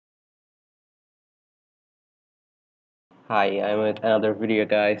Hi, I'm with another video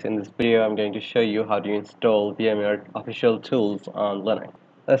guys. In this video I'm going to show you how to install VMware official tools on Linux.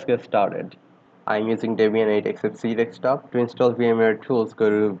 Let's get started. I'm using Debian 8 XFCE desktop. To install VMware tools, go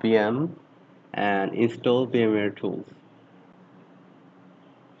to VM and install VMware tools.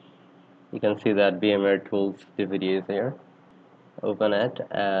 You can see that VMware tools DVD is here. Open it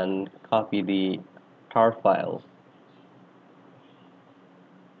and copy the tar file.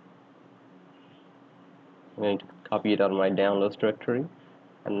 I'm going to copy it on my downloads directory.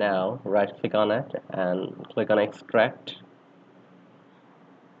 And now right click on it and click on extract.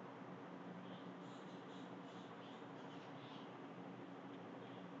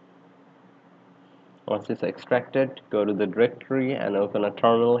 Once it's extracted, go to the directory and open a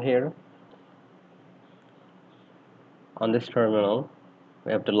terminal here. On this terminal,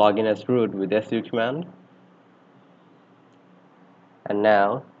 we have to log in as root with su command. And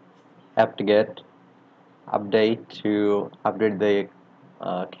now apt-get update to update the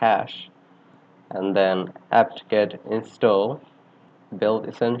cache, and then apt-get install build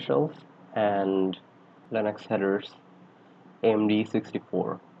essentials and Linux headers AMD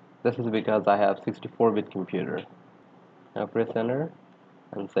 64. This is because I have 64-bit computer. Now press enter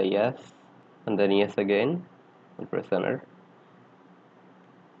and say yes, and then yes again, and press enter.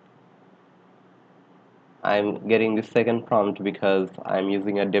 I'm getting the second prompt because I'm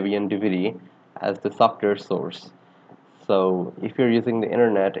using a Debian DVD as the software source. So if you're using the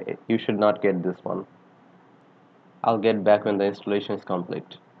internet, you should not get this one. I'll get back when the installation is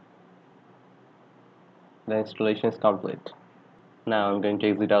complete. The installation is complete. Now I'm going to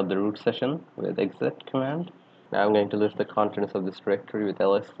exit out the root session with exit command. Now I'm going to list the contents of this directory with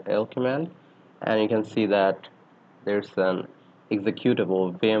lsl command, and you can see that there's an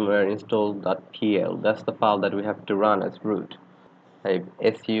executable vmware-install.pl. That's the file that we have to run as root. Type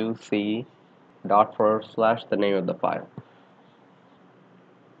suc // the name of the file.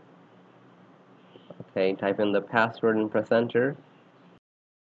 Okay, type in the password and press enter.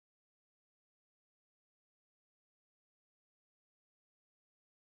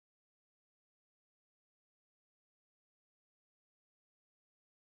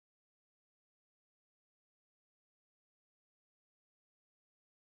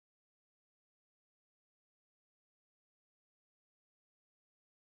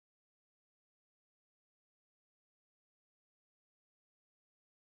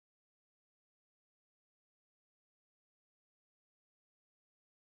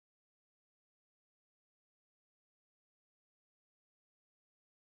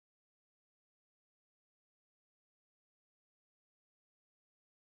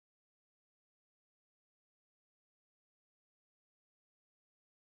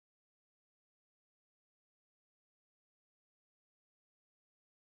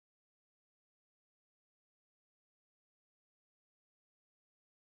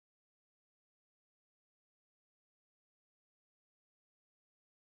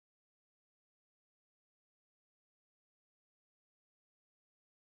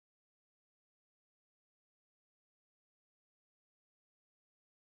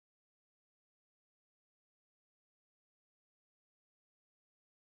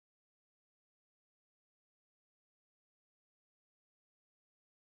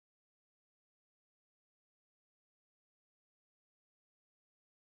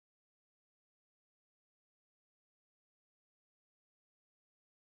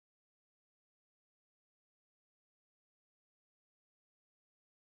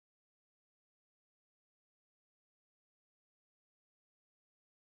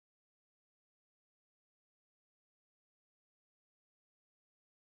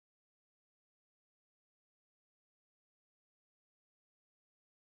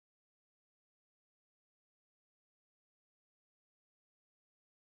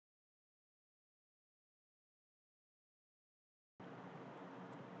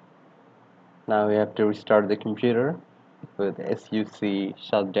 Now we have to restart the computer with suc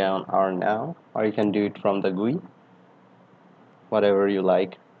shutdown r now, or you can do it from the GUI, whatever you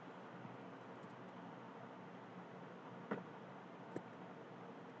like.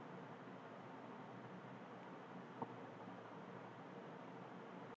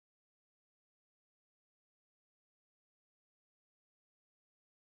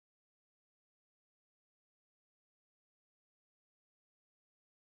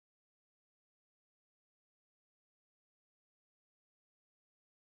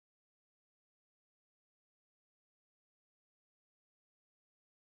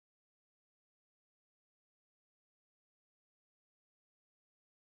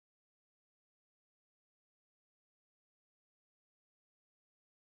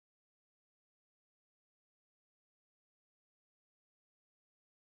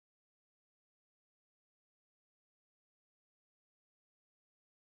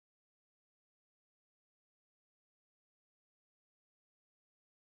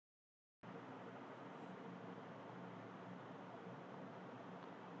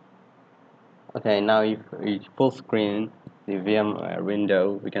 Okay, now if we full screen the VMware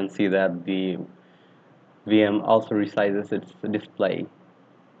window, we can see that the VM also resizes its display.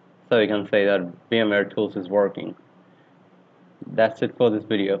 So you can say that VMware Tools is working. That's it for this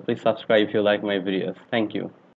video. Please subscribe if you like my videos. Thank you.